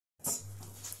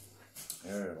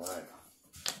Very live.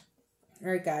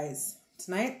 Alright, guys.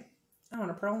 Tonight, I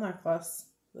want a pearl necklace.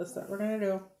 That's what we're going to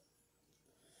do.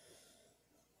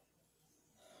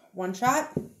 1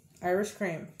 shot, Irish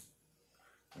cream.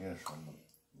 Yes, from the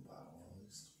bottle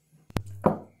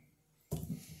at least.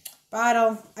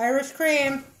 Bottle, Irish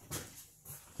cream.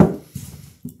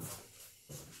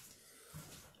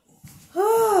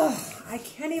 Oh, I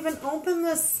can't even open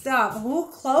this stuff.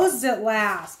 Who closed it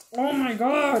last? Oh my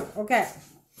god. Okay.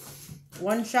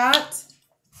 1 shot,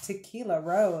 tequila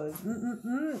rose.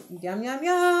 Yum, yum,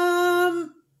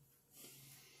 yum.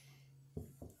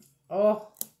 Oh,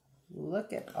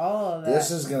 look at all of that. This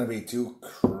is going to be too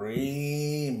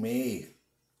creamy.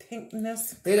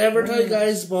 Pinkness. Did I ever tell you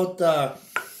guys about the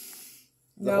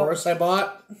horse I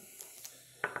bought?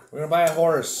 We're going to buy a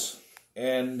horse.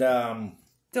 And,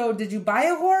 so, did you buy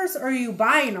a horse or are you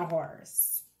buying a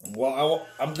horse? well,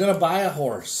 I'm going to buy a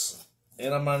horse.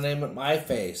 And I'm going to name it My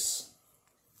Face.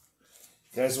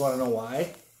 You guys want to know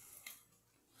why?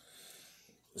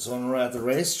 So when we're at the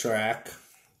racetrack,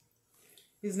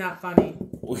 He's not funny.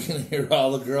 we can hear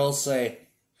all the girls say,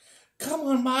 "Come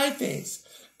on, my face.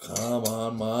 Come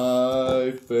on,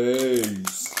 my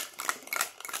face."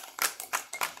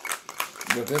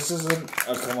 But this isn't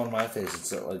a come on my face.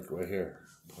 It's like right here.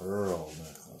 Pearl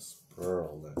necklace.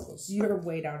 Pearl necklace. You're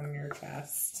way down in your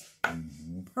chest.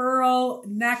 Mm-hmm. Pearl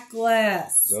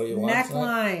necklace. So you want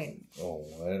neckline. Oh,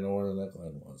 I didn't know where the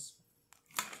neckline was.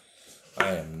 I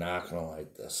am not going to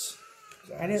like this.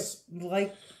 Guys. I didn't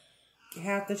like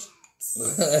half the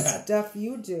stuff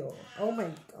you do. Oh my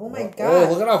god. Oh,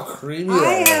 look at how creamy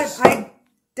that is. I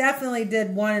definitely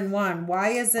did 1 and 1. Why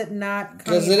is it not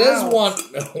coming? Because it is one.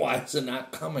 Why is it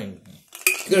not coming?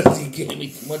 Because he gave me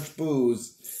too much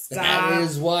booze. Stop. That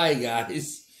is why,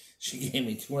 guys. She gave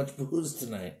me too much booze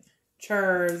tonight.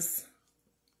 Churs.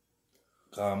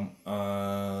 Come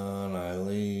on,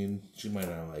 Eileen. She might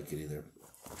not like it either.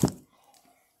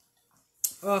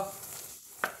 Oh.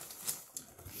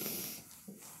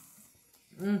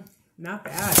 Not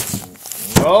bad.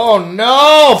 Oh,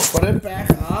 no! Put it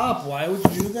back up. Why would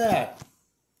you do that?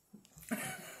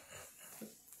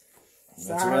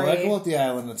 That's what I like about the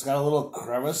island. It's got a little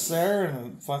crevice there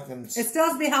and fucking... It still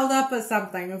has to be held up with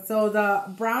something. And so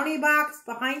the brownie box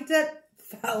behind it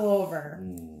fell over.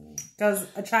 Because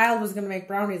a child was going to make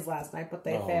brownies last night, but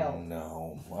they failed. Oh,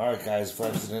 no. All right, guys.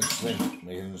 Flex it interesting.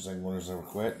 Make it interesting. Winners never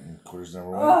quit and quitters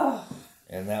never win. Oh.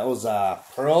 And that was a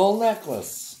pearl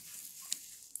necklace.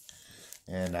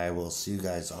 And I will see you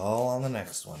guys all on the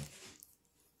next one.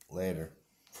 Later.